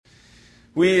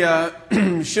We,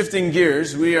 shifting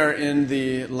gears, we are in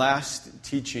the last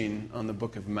teaching on the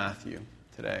book of Matthew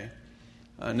today.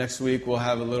 Next week we'll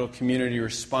have a little community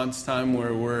response time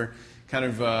where we're kind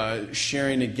of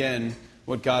sharing again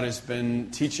what God has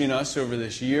been teaching us over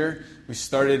this year. We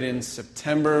started in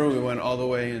September, we went all the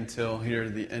way until here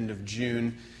the end of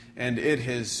June, and it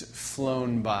has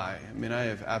flown by. I mean, I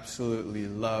have absolutely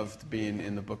loved being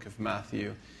in the book of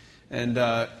Matthew. And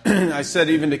I said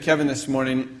even to Kevin this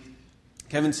morning,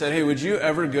 Kevin said, hey, would you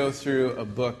ever go through a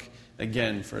book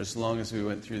again for as long as we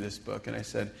went through this book? And I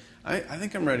said, I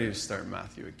think I'm ready to start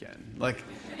Matthew again. Like,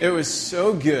 it was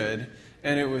so good,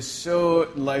 and it was so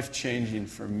life-changing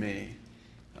for me.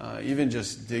 Even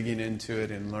just digging into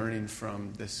it and learning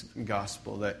from this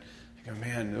gospel that, I go,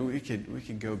 man, we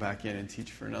could go back in and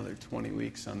teach for another 20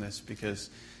 weeks on this because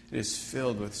it is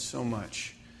filled with so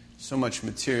much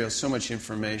material, so much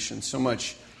information, so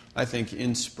much, I think,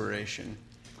 inspiration.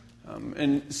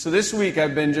 And so this week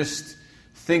I've been just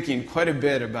thinking quite a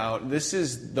bit about, this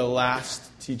is the last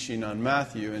teaching on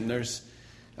Matthew, and there's,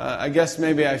 I guess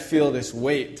maybe I feel this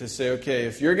weight to say, okay,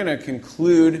 if you're going to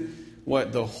conclude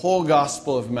what the whole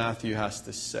Gospel of Matthew has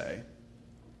to say,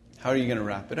 how are you going to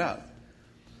wrap it up?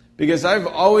 Because I've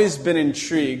always been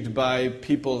intrigued by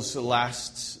people's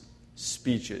last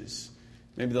speeches,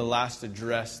 maybe the last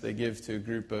address they give to a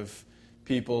group of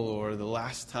people or the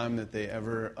last time that they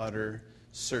ever utter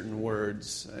certain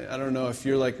words. I don't know if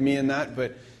you're like me in that,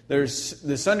 but there's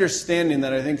this understanding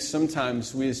that I think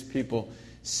sometimes we as people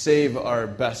save our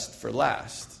best for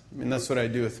last. I mean, that's what I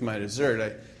do with my dessert.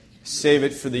 I save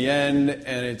it for the end,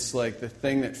 and it's like the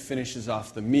thing that finishes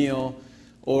off the meal.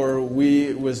 Or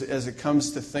as it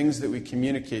comes to things that we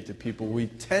communicate to people, we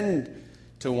tend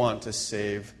to want to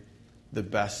save the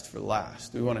best for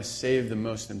last. We want to save the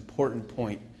most important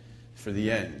point for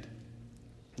the end.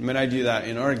 I mean, I do that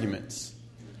in arguments.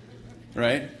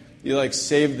 Right? You like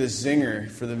save the zinger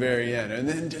for the very end. And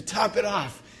then to top it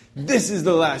off, this is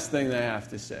the last thing that I have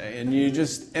to say. And you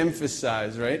just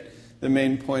emphasize, right, the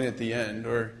main point at the end.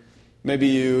 Or maybe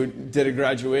you did a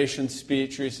graduation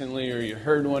speech recently or you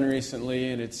heard one recently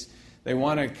and they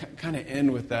want to kind of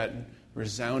end with that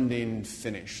resounding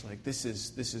finish. Like this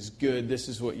is good. This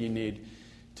is what you need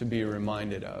to be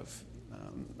reminded of.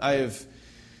 I have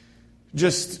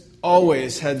just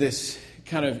always had this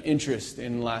kind of interest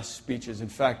in last speeches. In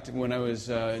fact, when I was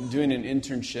doing an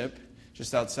internship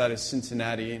just outside of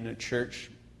Cincinnati in a church,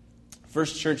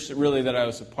 first church that I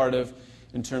was a part of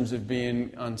in terms of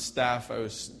being on staff, I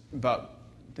was about,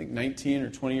 I think, 19 or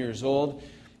 20 years old,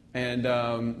 and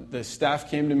the staff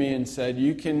came to me and said,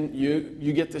 you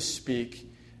get to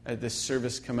speak at this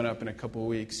service coming up in a couple of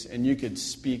weeks, and you could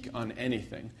speak on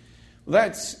anything. Well,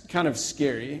 that's kind of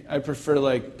scary. I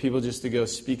prefer people just to go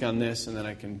speak on this and then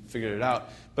I can figure it out.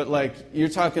 But you're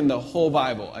talking the whole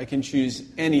Bible. I can choose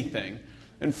anything.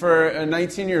 And for a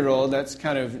 19-year-old, that's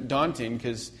kind of daunting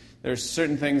because there's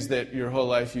certain things that your whole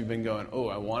life you've been going, oh,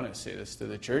 I want to say this to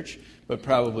the church, but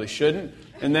probably shouldn't.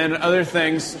 And then other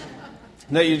things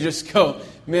that you just go,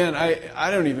 man,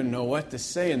 I don't even know what to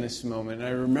say in this moment. And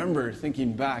I remember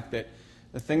thinking back that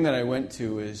the thing that I went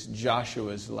to is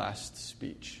Joshua's last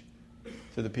speech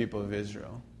to the people of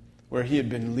Israel, where he had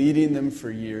been leading them for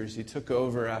years. He took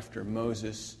over after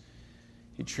Moses.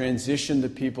 He transitioned the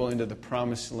people into the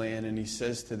promised land, and he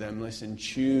says to them, listen,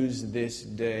 choose this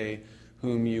day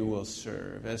whom you will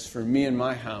serve. As for me and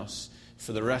my house,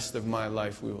 for the rest of my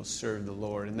life, we will serve the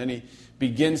Lord. And then he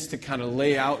begins to kind of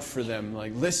lay out for them,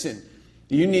 listen,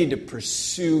 you need to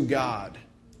pursue God.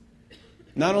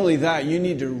 Not only that, you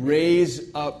need to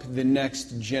raise up the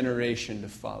next generation to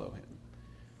follow him.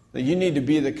 That you need to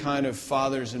be the kind of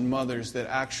fathers and mothers that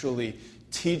actually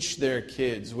teach their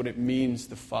kids what it means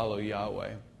to follow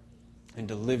Yahweh and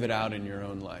to live it out in your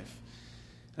own life.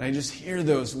 And I just hear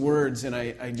those words and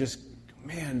I just,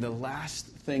 man, the last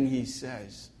thing he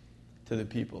says to the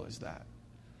people is that.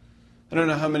 I don't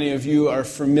know how many of you are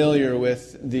familiar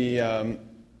with the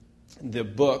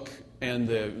book and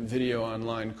the video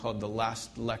online called The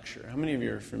Last Lecture. How many of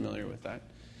you are familiar with that?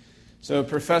 So a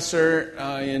professor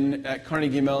at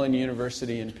Carnegie Mellon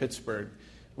University in Pittsburgh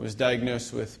was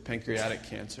diagnosed with pancreatic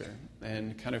cancer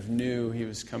and kind of knew he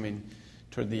was coming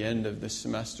toward the end of the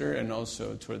semester and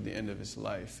also toward the end of his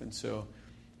life. And so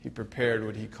he prepared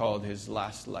what he called his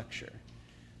last lecture.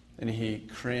 And he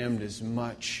crammed as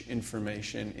much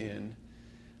information in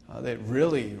that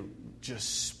really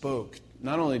just spoke,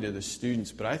 not only to the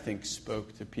students, but I think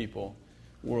spoke to people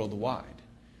worldwide.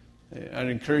 I'd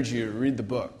encourage you to read the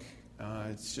book.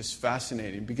 It's just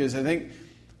fascinating because I think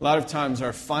a lot of times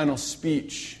our final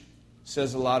speech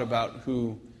says a lot about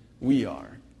who we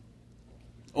are.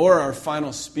 Or our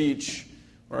final speech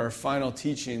or our final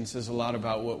teaching says a lot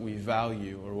about what we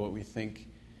value or what we think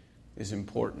is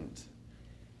important.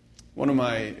 One of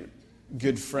my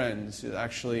good friends is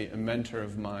actually a mentor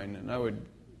of mine, and I would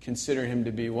consider him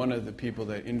to be one of the people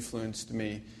that influenced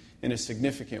me in a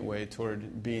significant way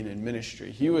toward being in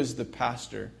ministry. He was the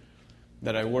pastor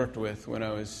that I worked with when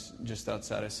I was just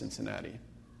outside of Cincinnati.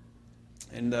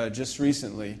 And just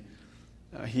recently,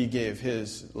 he gave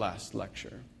his last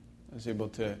lecture. I was able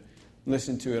to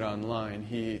listen to it online.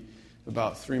 He,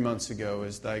 about 3 months ago,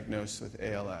 was diagnosed with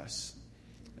ALS.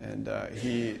 And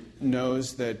he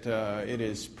knows that it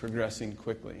is progressing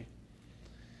quickly.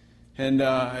 And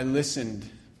I listened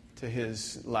to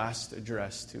his last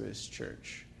address to his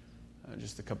church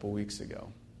just a couple weeks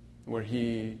ago, where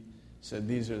he said,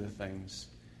 these are the things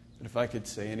that if I could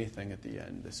say anything at the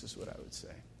end, this is what I would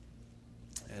say.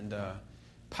 And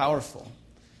powerful,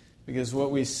 because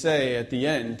what we say at the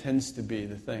end tends to be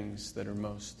the things that are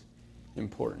most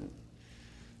important.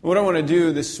 What I want to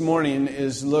do this morning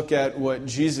is look at what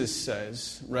Jesus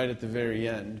says right at the very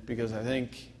end, because I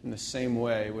think in the same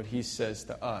way what he says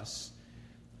to us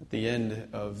at the end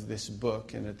of this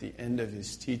book and at the end of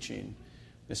his teaching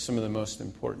is some of the most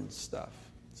important stuff.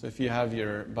 So if you have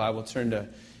your Bible, turn to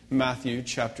Matthew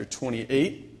chapter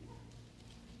 28.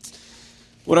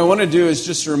 What I want to do is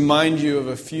just remind you of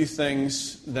a few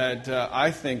things that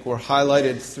I think were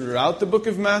highlighted throughout the book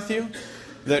of Matthew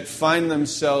that find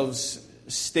themselves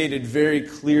stated very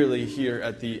clearly here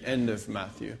at the end of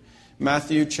Matthew.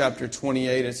 Matthew chapter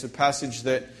 28, it's a passage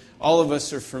that all of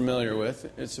us are familiar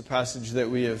with. It's a passage that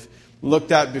we have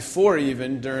looked at before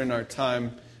even during our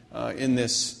time in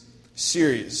this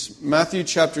series. Matthew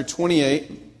chapter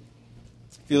 28,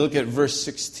 if you look at verse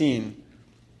 16,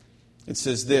 it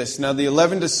says this, Now the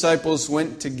 11 disciples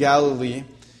went to Galilee,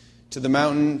 to the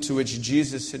mountain to which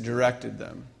Jesus had directed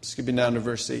them. Skipping down to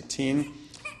verse 18,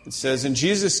 it says, And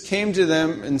Jesus came to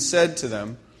them and said to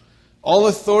them, All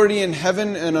authority in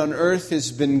heaven and on earth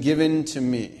has been given to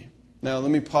me. Now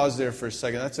let me pause there for a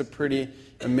second. That's a pretty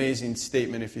amazing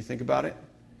statement if you think about it.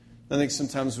 I think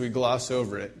sometimes we gloss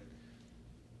over it.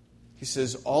 He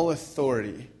says, all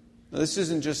authority. Now this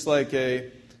isn't just like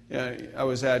I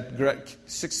was at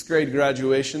 6th grade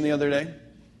graduation the other day.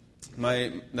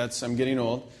 I'm getting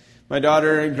old. My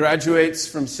daughter graduates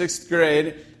from 6th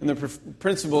grade, and the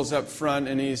principal's up front,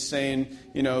 and he's saying,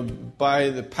 by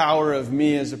the power of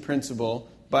me as a principal,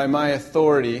 by my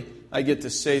authority, I get to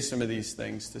say some of these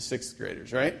things to 6th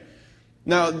graders, right?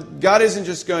 Now, God isn't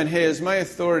just going, hey, is my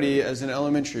authority as an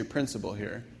elementary principal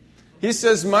here? He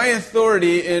says, my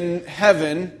authority in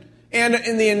heaven and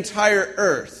in the entire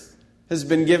earth has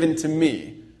been given to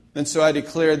me. And so I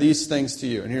declare these things to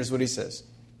you. And here's what he says.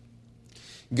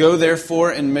 Go therefore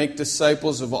and make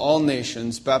disciples of all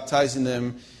nations, baptizing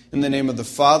them in the name of the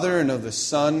Father and of the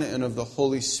Son and of the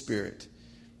Holy Spirit,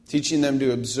 teaching them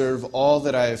to observe all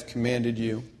that I have commanded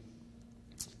you.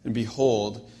 And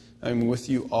behold, I am with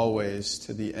you always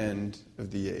to the end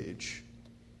of the age.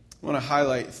 I want to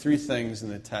highlight 3 things in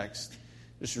the text,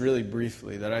 just really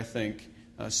briefly, that I think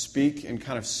speak and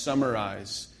kind of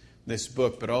summarize this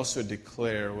book, but also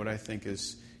declare what I think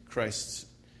is Christ's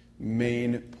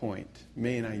main point,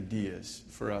 main ideas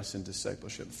for us in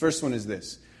discipleship. The first one is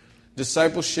this.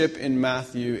 Discipleship in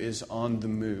Matthew is on the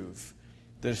move.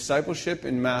 The discipleship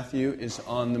in Matthew is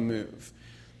on the move.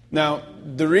 Now,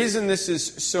 the reason this is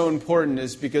so important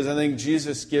is because I think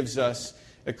Jesus gives us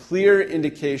a clear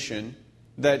indication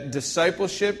that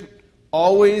discipleship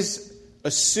always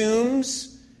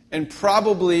assumes and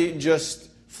probably just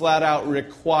flat out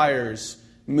requires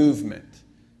movement.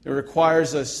 It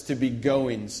requires us to be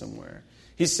going somewhere.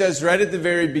 He says right at the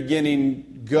very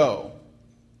beginning, go.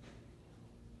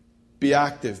 Be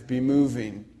active, be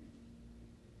moving.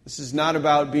 This is not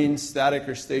about being static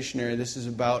or stationary. This is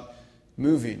about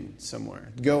moving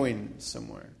somewhere, going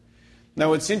somewhere. Now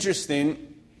what's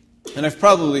interesting, and I've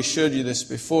probably showed you this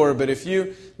before, but if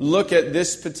you look at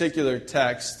this particular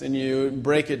text and you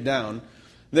break it down,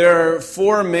 there are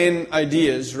 4 main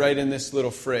ideas right in this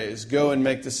little phrase. Go and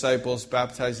make disciples,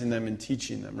 baptizing them and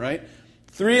teaching them, right?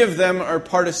 3 of them are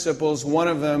participles. 1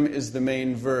 of them is the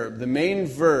main verb. The main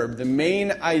verb, the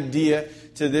main idea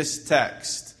to this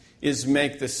text is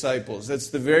make disciples.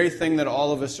 That's the very thing that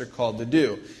all of us are called to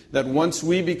do. That once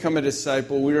we become a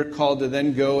disciple, we are called to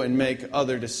then go and make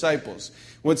other disciples.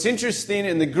 What's interesting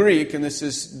in the Greek, and this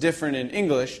is different in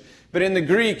English, but in the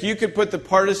Greek, you could put the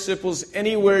participles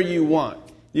anywhere you want.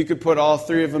 You could put all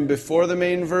 3 of them before the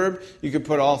main verb. You could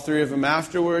put all 3 of them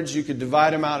afterwards. You could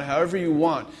divide them out however you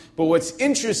want. But what's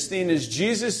interesting is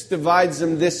Jesus divides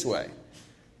them this way.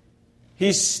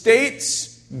 He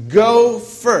states, go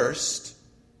first,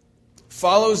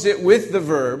 follows it with the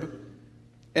verb,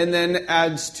 and then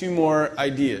adds two more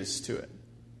ideas to it.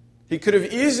 He could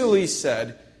have easily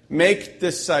said, make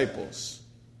disciples.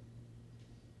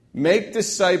 Make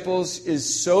disciples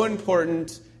is so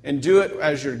important, and do it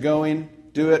as you're going,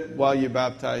 do it while you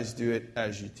baptize, do it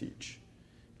as you teach.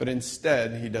 But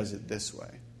instead, he does it this way.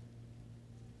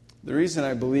 The reason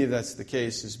I believe that's the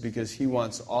case is because he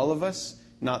wants all of us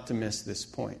not to miss this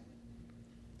point.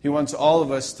 He wants all of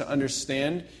us to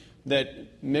understand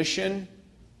that mission,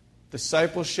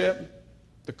 discipleship,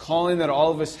 the calling that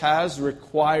all of us has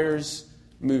requires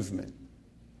movement.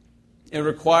 It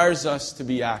requires us to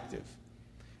be active.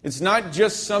 It's not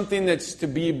just something that's to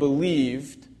be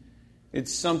believed,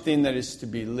 it's something that is to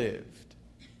be lived.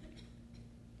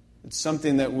 It's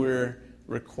something that we're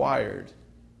required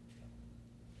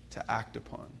to act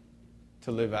upon,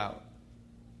 to live out.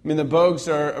 I mean, the Bogues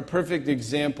are a perfect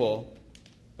example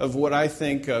of what I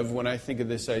think of when I think of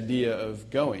this idea of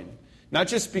going. Not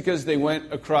just because they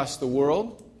went across the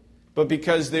world, but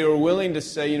because they were willing to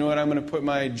say, you know what, I'm going to put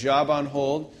my job on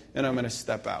hold and I'm going to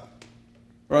step out.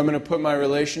 Or I'm going to put my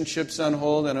relationships on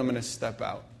hold and I'm going to step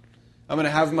out. I'm going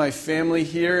to have my family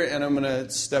here and I'm going to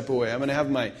step away. I'm going to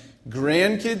have my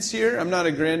grandkids here. I'm not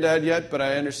a granddad yet, but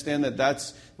I understand that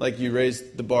that's like you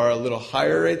raised the bar a little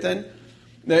higher right then.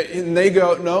 And they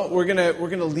go, no, we're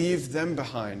gonna leave them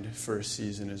behind for a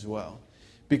season as well.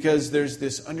 Because there's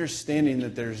this understanding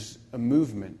that there's a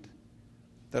movement,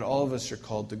 that all of us are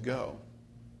called to go,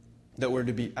 that we're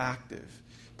to be active.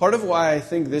 Part of why I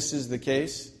think this is the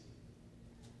case,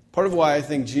 part of why I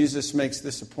think Jesus makes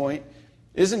this a point,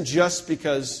 isn't just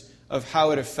because of how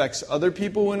it affects other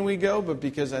people when we go, but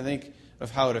because I think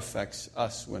of how it affects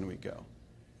us when we go.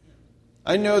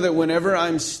 I know that whenever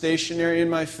I'm stationary in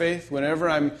my faith, whenever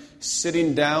I'm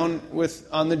sitting down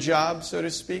on the job, so to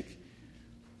speak,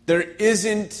 there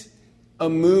isn't a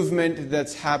movement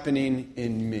that's happening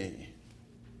in me.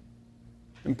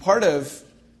 And part of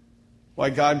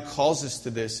why God calls us to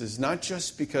this is not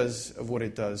just because of what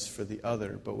it does for the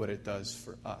other, but what it does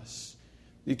for us.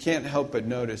 You can't help but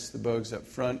notice the Bogues up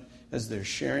front, as they're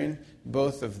sharing,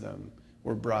 both of them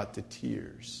were brought to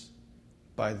tears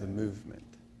by the movement.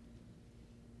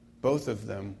 Both of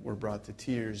them were brought to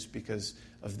tears because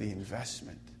of the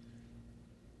investment.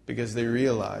 Because they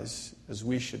realize, as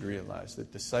we should realize,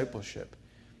 that discipleship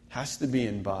has to be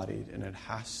embodied and it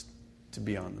has to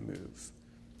be on the move.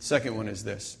 The second one is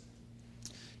this.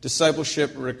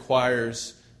 Discipleship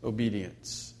requires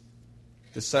obedience.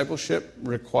 Discipleship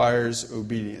requires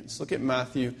obedience. Look at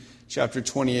Matthew chapter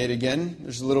 28 again.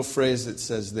 There's a little phrase that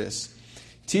says this.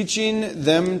 Teaching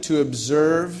them to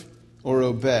observe or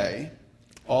obey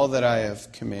all that I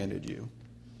have commanded you.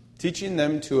 Teaching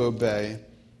them to obey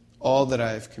all that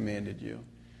I have commanded you.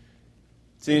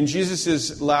 See, in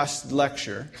Jesus' last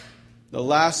lecture, the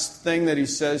last thing that he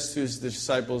says to his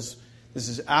disciples, this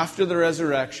is after the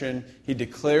resurrection, he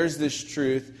declares this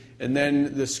truth, and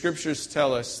then the scriptures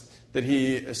tell us that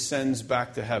he ascends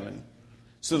back to heaven.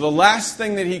 So the last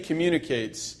thing that he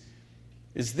communicates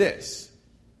is this.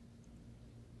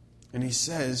 And he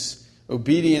says,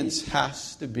 obedience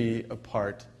has to be a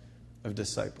part of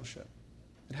discipleship.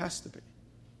 It has to be.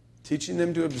 Teaching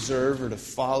them to observe or to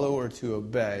follow or to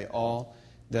obey all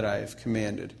that I have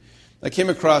commanded. I came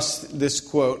across this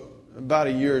quote about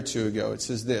a year or two ago. It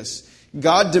says this,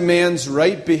 God demands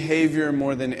right behavior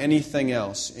more than anything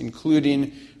else,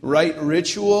 including right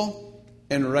ritual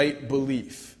and right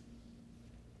belief.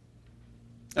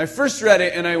 I first read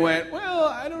it and I went, well,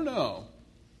 I don't know.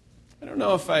 I don't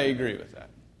know if I agree with that.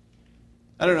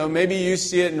 I don't know, maybe you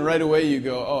see it and right away you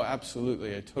go, oh,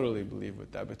 absolutely, I totally believe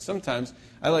with that. But sometimes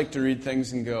I like to read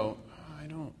things and go,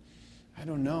 oh, I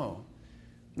don't know.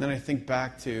 And then I think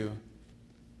back to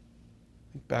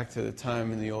the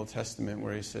time in the Old Testament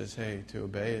where he says, hey, to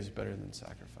obey is better than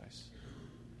sacrifice.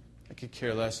 I could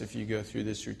care less if you go through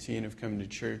this routine of coming to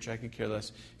church. I could care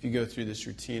less if you go through this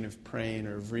routine of praying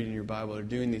or of reading your Bible or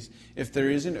doing these. If there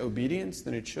isn't obedience,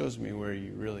 then it shows me where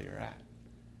you really are at.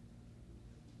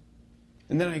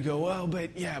 And then I go, well,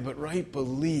 but right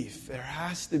belief. There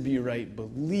has to be right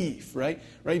belief, right?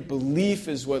 Right belief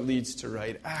is what leads to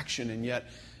right action. And yet,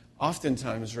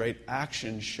 oftentimes, right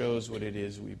action shows what it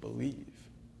is we believe.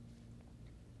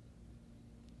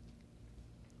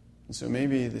 And so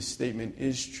maybe this statement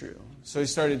is true. So I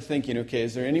started thinking, okay,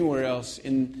 is there anywhere else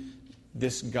in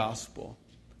this gospel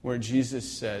where Jesus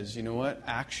says, you know what,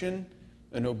 action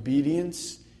and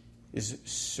obedience is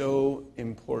so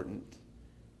important?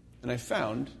 And I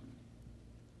found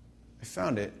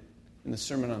it in the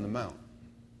Sermon on the Mount.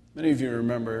 Many of you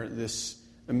remember this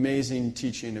amazing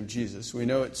teaching of Jesus. We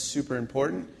know it's super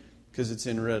important because it's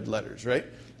in red letters, right?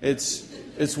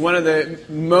 It's one of the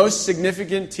most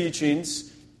significant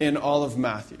teachings in all of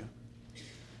Matthew.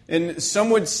 And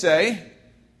some would say,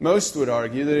 most would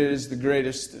argue, that it is the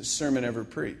greatest sermon ever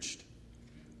preached.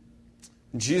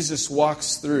 Jesus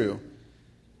walks through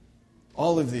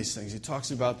all of these things. He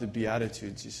talks about the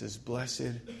Beatitudes. He says,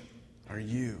 blessed are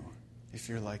you if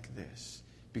you're like this,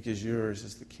 because yours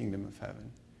is the kingdom of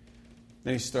heaven.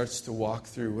 Then he starts to walk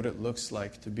through what it looks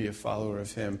like to be a follower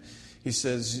of him. He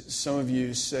says, some of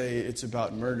you say it's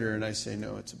about murder, and I say,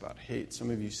 no, it's about hate. Some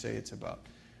of you say it's about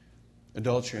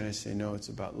adultery, and I say, no, it's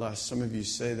about lust. Some of you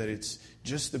say that it's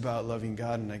just about loving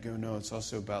God, and I go, no, it's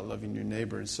also about loving your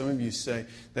neighbor. And some of you say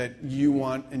that you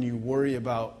want and you worry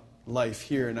about life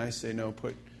here, and I say, no,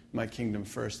 put my kingdom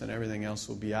first, and everything else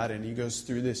will be added. And he goes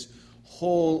through this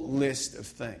whole list of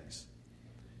things.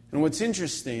 And what's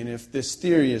interesting, if this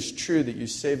theory is true that you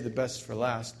save the best for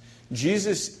last,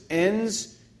 Jesus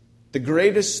ends the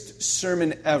greatest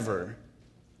sermon ever,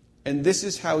 and this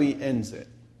is how he ends it.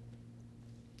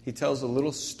 He tells a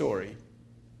little story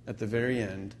at the very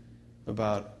end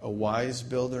about a wise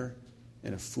builder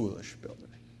and a foolish builder.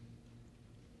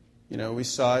 You know, we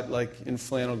saw it like in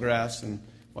flannel graphs, and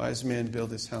wise man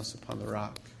built his house upon the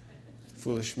rock.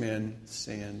 Foolish man,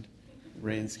 sand,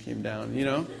 rains came down. You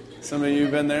know, some of you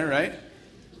have been there, right?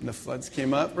 And the floods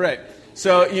came up, right?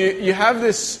 So you have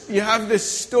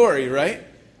this story, right?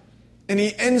 And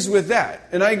he ends with that.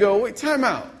 And I go, wait, time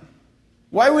out.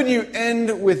 Why would you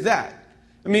end with that?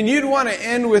 I mean, you'd want to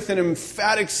end with an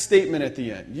emphatic statement at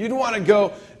the end. You'd want to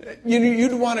go,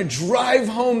 you'd want to drive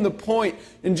home the point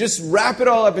and just wrap it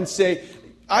all up and say,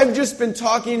 I've just been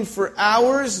talking for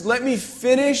hours. Let me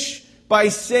finish by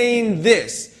saying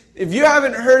this. If you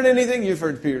haven't heard anything, you've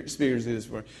heard speakers do this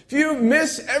before. If you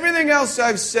miss everything else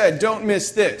I've said, don't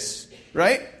miss this,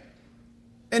 right?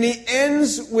 And he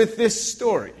ends with this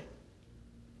story.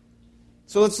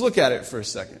 So let's look at it for a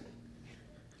second.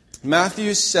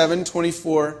 Matthew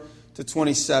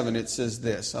 7:24-27, it says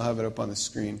this. I'll have it up on the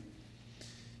screen.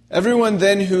 Everyone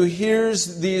then who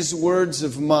hears these words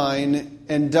of mine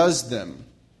and does them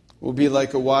will be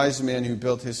like a wise man who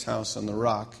built his house on the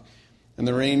rock. And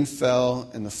the rain fell,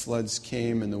 and the floods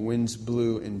came, and the winds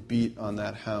blew and beat on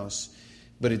that house.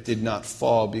 But it did not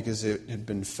fall, because it had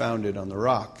been founded on the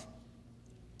rock.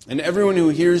 And everyone who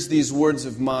hears these words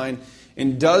of mine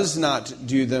and does not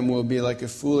do them will be like a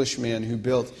foolish man who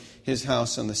built his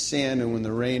house on the sand. And when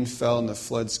the rain fell, and the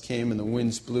floods came, and the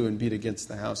winds blew and beat against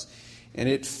the house, and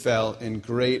it fell, and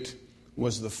great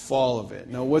was the fall of it.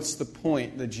 Now, what's the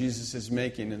point that Jesus is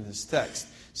making in this text?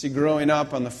 See, growing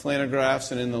up on the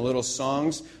flannelgraphs and in the little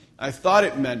songs, I thought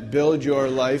it meant build your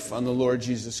life on the Lord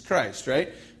Jesus Christ,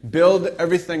 right? Build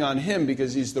everything on Him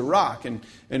because He's the rock. And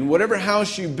whatever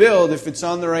house you build, if it's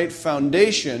on the right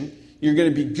foundation, you're going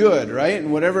to be good, right?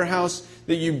 And whatever house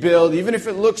that you build, even if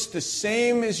it looks the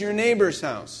same as your neighbor's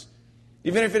house,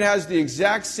 even if it has the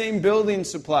exact same building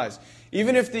supplies,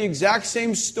 even if the exact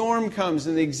same storm comes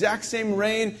and the exact same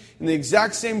rain and the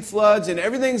exact same floods and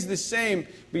everything's the same,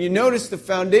 but you notice the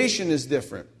foundation is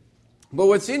different. But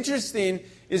what's interesting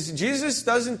is Jesus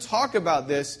doesn't talk about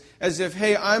this as if,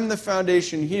 hey, I'm the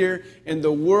foundation here and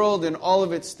the world and all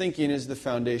of its thinking is the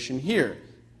foundation here.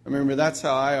 I remember that's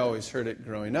how I always heard it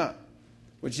growing up.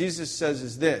 What Jesus says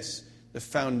is this: the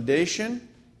foundation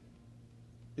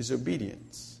is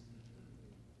obedience.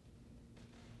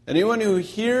 Anyone who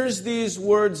hears these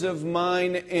words of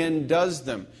mine and does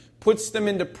them, puts them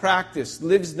into practice,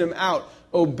 lives them out,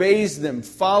 obeys them,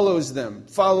 follows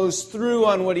through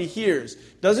on what he hears,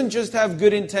 doesn't just have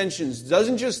good intentions,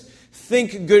 doesn't just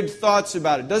think good thoughts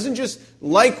about it, doesn't just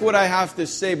like what I have to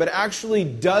say, but actually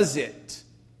does it.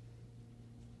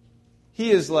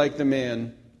 He is like the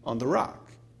man on the rock.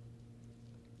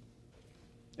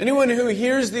 Anyone who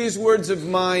hears these words of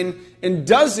mine and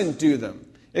doesn't do them,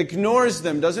 ignores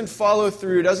them, doesn't follow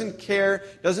through, doesn't care,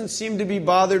 doesn't seem to be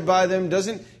bothered by them,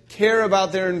 doesn't care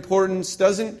about their importance,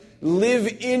 doesn't live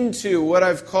into what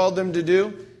I've called them to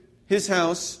do, his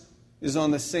house is on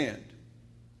the sand.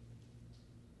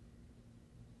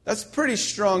 That's pretty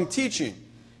strong teaching.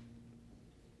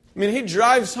 I mean, he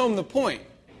drives home the point.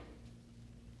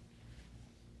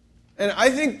 And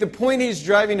I think the point he's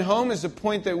driving home is a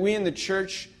point that we in the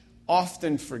church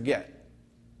often forget.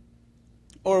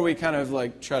 Or we kind of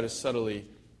like try to subtly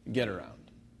get around.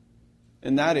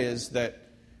 And that is that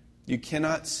you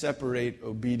cannot separate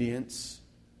obedience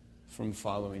from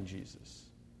following Jesus.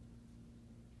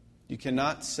 You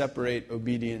cannot separate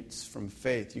obedience from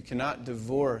faith. You cannot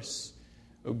divorce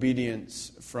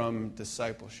obedience from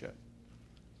discipleship.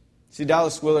 See,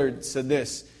 Dallas Willard said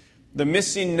this: The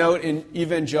missing note in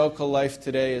evangelical life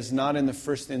today is not in the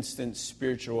first instance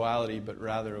spirituality, but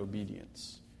rather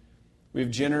obedience. We've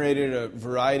generated a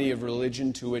variety of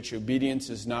religion to which obedience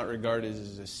is not regarded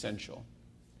as essential.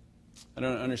 I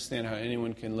don't understand how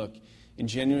anyone can look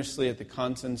ingenuously at the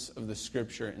contents of the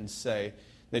Scripture and say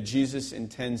that Jesus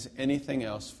intends anything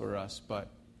else for us but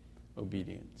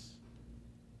obedience.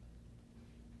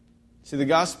 See, the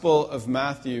Gospel of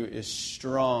Matthew is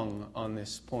strong on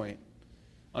this point,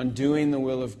 on doing the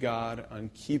will of God, on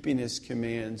keeping His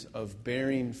commands, of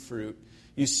bearing fruit.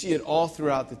 You see it all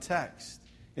throughout the text.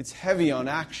 It's heavy on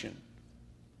action.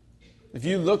 If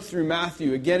you look through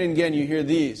Matthew, again and again you hear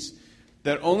these,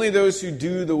 that only those who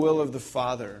do the will of the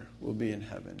Father will be in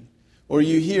heaven. Or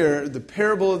you hear the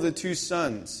parable of the two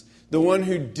sons. The one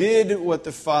who did what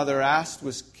the Father asked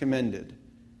was commended.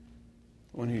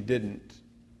 The one who didn't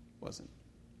wasn't.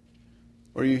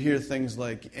 Or you hear things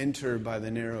like, enter by the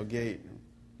narrow gate,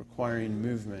 requiring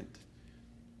movement.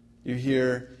 You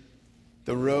hear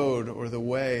the road or the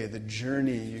way, the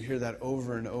journey. You hear that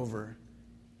over and over.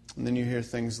 And then you hear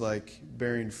things like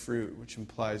bearing fruit, which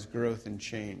implies growth and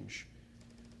change.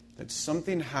 That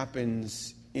something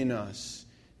happens in us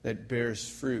that bears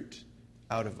fruit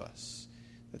out of us.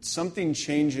 That something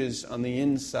changes on the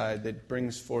inside that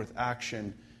brings forth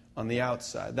action on the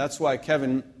outside. That's why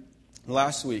Kevin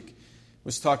last week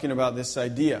was talking about this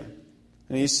idea.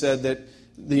 And he said that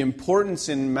the importance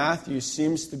in Matthew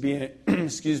seems to be, on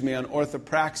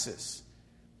orthopraxis,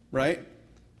 right?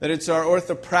 That it's our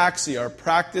orthopraxy, our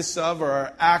practice of or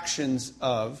our actions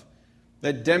of,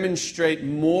 that demonstrate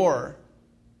more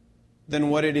than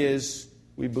what it is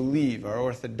we believe, our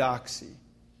orthodoxy.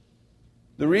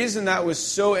 The reason that was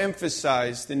so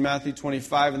emphasized in Matthew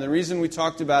 25, and the reason we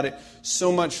talked about it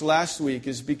so much last week,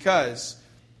 is because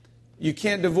you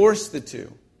can't divorce the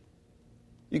two.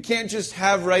 You can't just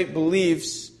have right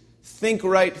beliefs, think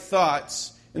right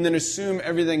thoughts, and then assume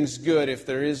everything's good if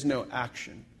there is no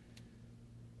action.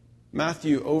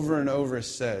 Matthew over and over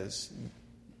says,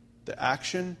 the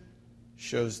action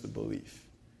shows the belief.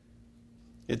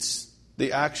 It's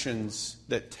the actions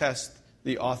that test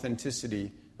the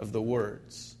authenticity of the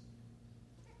words.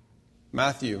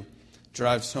 Matthew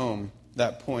drives home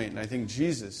that point, and I think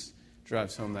Jesus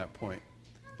drives home that point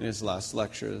in his last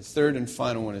lecture. The third and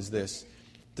final one is this.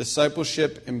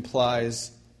 Discipleship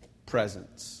implies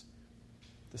presence.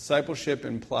 Discipleship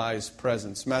implies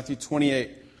presence. Matthew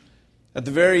 28, at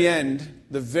the very end,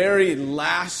 the very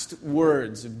last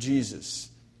words of Jesus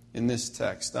in this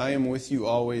text. I am with you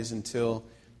always until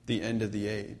the end of the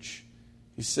age.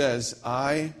 He says,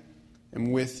 I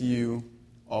am with you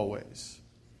always.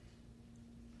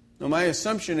 Now, my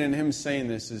assumption in him saying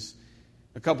this is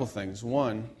a couple things.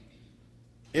 One,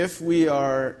 if we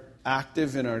are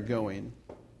active in our going,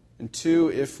 and two,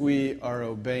 if we are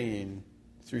obeying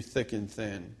through thick and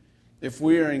thin, if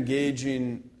we are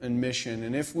engaging in mission,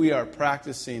 and if we are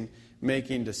practicing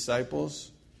making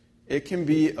disciples, it can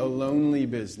be a lonely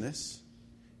business,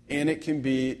 and it can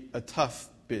be a tough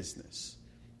business.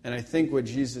 And I think what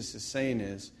Jesus is saying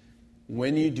is,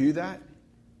 when you do that,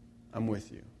 I'm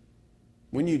with you.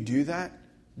 When you do that,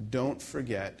 don't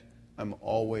forget I'm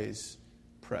always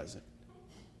present.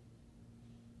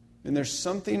 And there's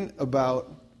something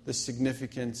about the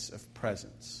significance of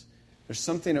presence. There's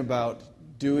something about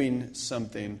doing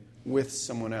something with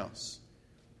someone else.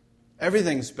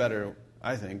 Everything's better,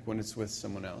 I think, when it's with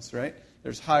someone else, right?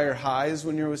 There's higher highs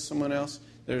when you're with someone else.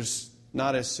 There's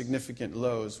not as significant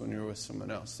lows when you're with someone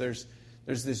else. There's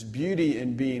this beauty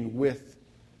in being with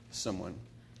someone.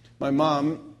 My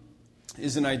mom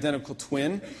is an identical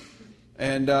twin,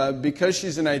 and because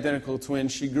she's an identical twin,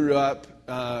 she grew up,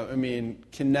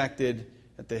 connected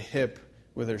at the hip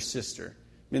with her sister.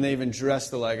 I mean, they even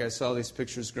dressed alike. I saw these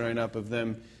pictures growing up of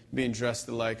them being dressed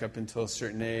alike up until a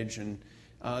certain age, and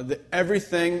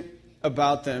everything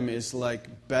about them is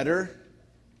like better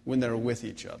when they're with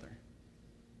each other.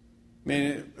 I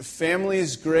mean, family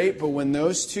is great, but when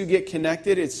those two get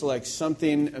connected, it's like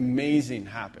something amazing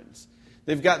happens.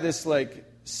 They've got this like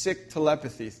sick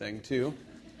telepathy thing too.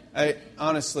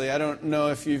 Honestly, I don't know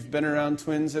if you've been around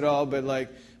twins at all, but like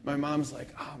my mom's like,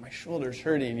 oh, my shoulder's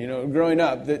hurting. You know, growing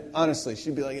up, that honestly,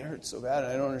 she'd be like, it hurts so bad.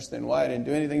 I don't understand why. I didn't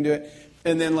do anything to it.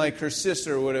 And then like her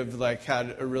sister would have like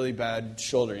had a really bad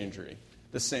shoulder injury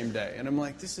the same day. And I'm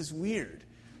like, this is weird.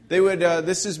 They would.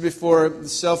 This is before the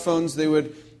cell phones. They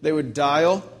would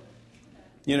dial,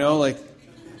 like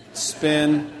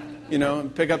spin,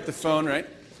 and pick up the phone, right?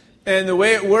 And the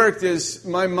way it worked is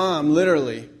my mom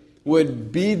literally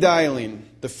would be dialing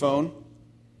the phone,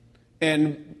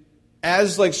 and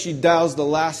as like she dials the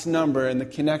last number and the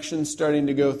connection's starting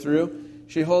to go through,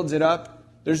 she holds it up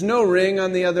there's no ring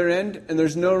on the other end, and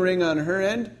there's no ring on her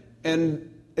end,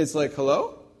 and it's like,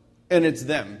 hello? And it's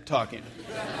them talking.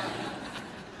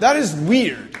 That is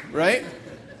weird, right?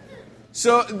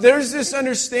 So there's this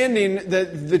understanding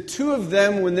that the two of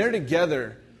them, when they're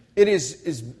together, it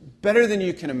is better than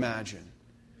you can imagine.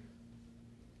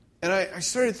 And I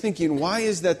started thinking, why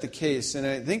is that the case? And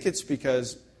I think it's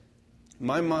because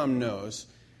my mom knows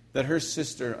that her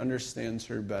sister understands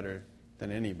her better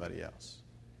than anybody else.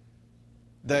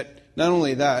 That not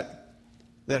only that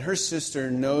her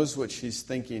sister knows what she's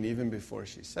thinking even before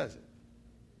she says it.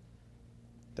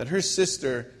 That her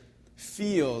sister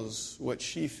feels what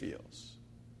she feels.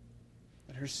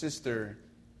 That her sister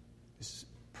is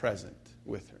present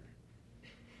with her.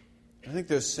 I think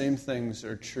those same things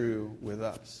are true with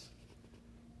us.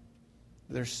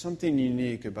 There's something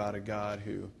unique about a God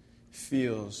who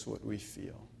feels what we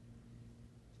feel,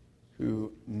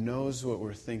 who knows what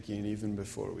we're thinking even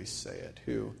before we say it,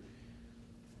 who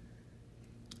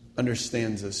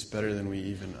understands us better than we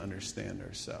even understand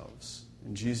ourselves.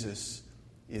 And Jesus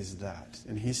is that.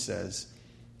 And he says,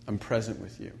 I'm present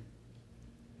with you.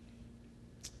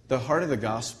 The heart of the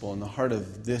gospel and the heart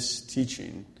of this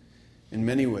teaching, in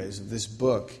many ways, of this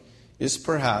book, is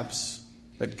perhaps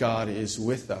that God is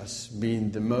with us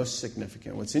being the most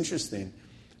significant. What's interesting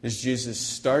is Jesus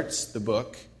starts the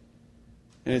book,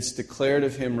 and it's declared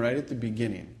of him right at the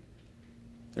beginning.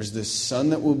 There's this son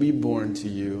that will be born to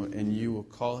you, and you will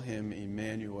call him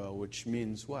Emmanuel, which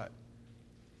means what?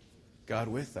 God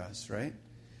with us, right?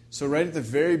 So right at the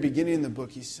very beginning of the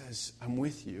book, he says, I'm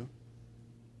with you.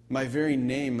 My very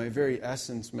name, my very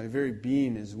essence, my very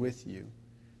being is with you.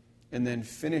 And then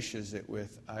finishes it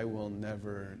with, I will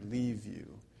never leave you.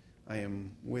 I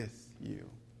am with you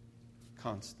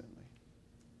constantly.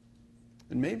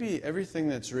 And maybe everything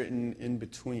that's written in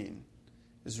between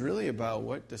is really about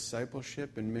what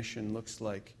discipleship and mission looks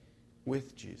like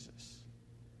with Jesus.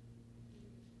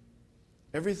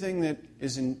 Everything that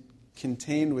is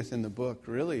contained within the book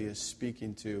really is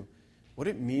speaking to what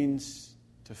it means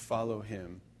to follow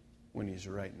him when he's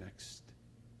right next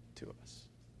to us.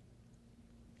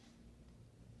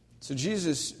 So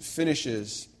Jesus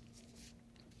finishes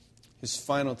his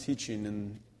final teaching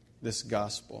in this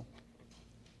gospel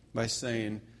by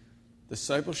saying,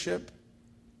 discipleship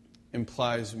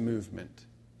implies movement.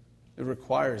 It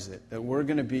requires it, that we're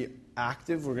going to be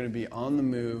active, we're going to be on the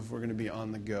move, we're going to be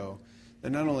on the go.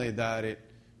 And not only that, it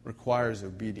requires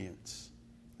obedience.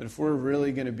 That if we're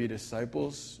really going to be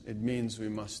disciples, it means we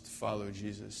must follow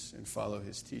Jesus and follow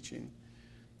his teaching.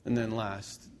 And then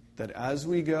last, that as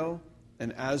we go,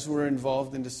 and as we're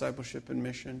involved in discipleship and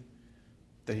mission,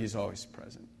 that he's always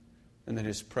present. And that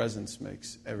his presence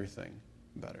makes everything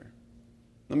better.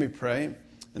 Let me pray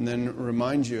and then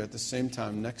remind you at the same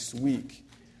time, next week,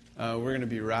 we're going to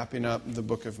be wrapping up the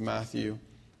book of Matthew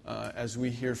as we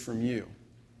hear from you.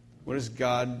 What has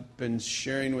God been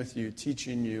sharing with you,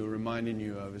 teaching you, reminding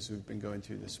you of as we've been going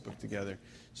through this book together?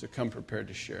 So come prepared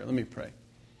to share. Let me pray.